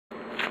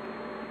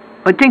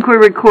I think we're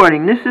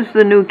recording. This is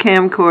the new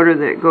camcorder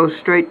that goes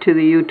straight to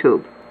the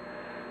YouTube.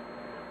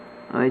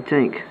 I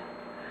think.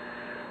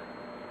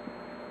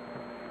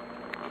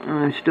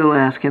 I'm still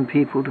asking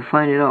people to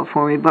find it out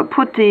for me, but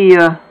put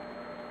the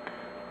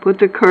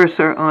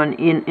cursor on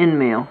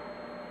in-mail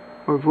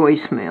or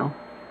voicemail.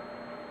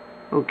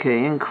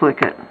 Okay, and click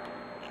it.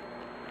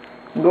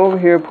 Go over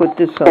here, put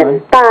this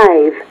on.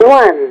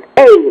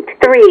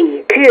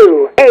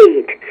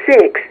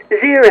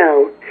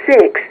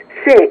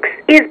 51832860666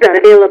 is not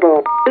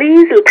available.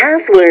 Please use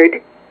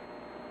password.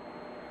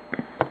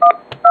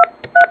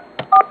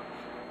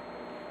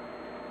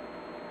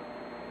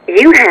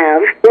 You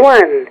have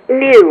one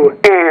new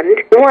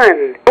and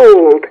one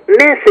old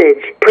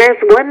message. Press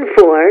 1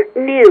 for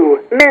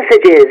new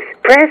messages.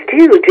 Press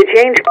 2 to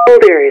change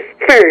folders.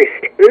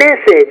 First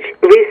message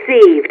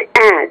received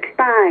at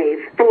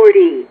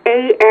 5:40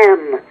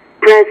 a.m.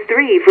 Press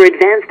 3 for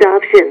advanced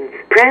options.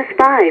 Press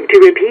 5 to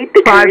repeat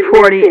the current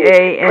 5:40 message.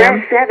 a.m.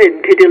 Press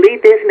 7 to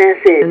delete this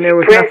message. And there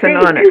was Press nothing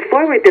 8 on it. to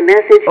forward the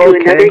message to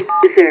another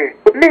user.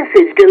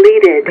 Message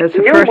deleted. That's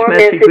the no first more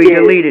message messages. we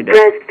deleted it.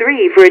 Press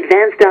 3 for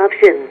advanced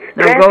options.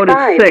 Now Press go to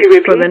 5 6 to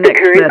repeat for the next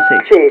current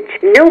message.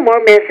 No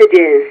more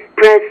messages.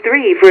 Press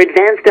 3 for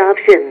advanced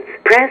options.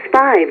 Press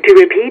 5 to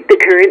repeat the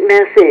current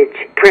message.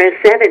 Press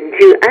 7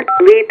 to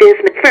delete this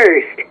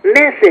first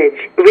message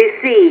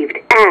received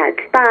at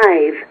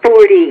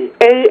 5:40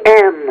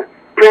 a.m.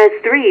 Press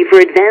 3 for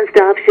advanced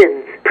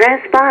options.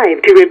 Press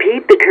 5 to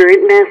repeat the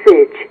current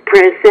message.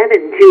 Press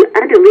 7 to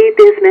delete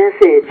this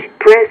message.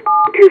 Press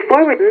to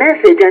forward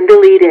message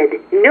undeleted.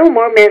 No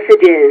more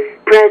messages.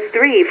 Press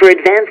 3 for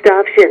advanced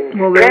options.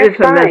 Well, there Press is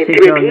a 5 message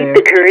to on repeat there.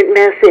 the current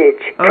message.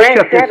 I'll Press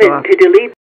shut this 7 off. to delete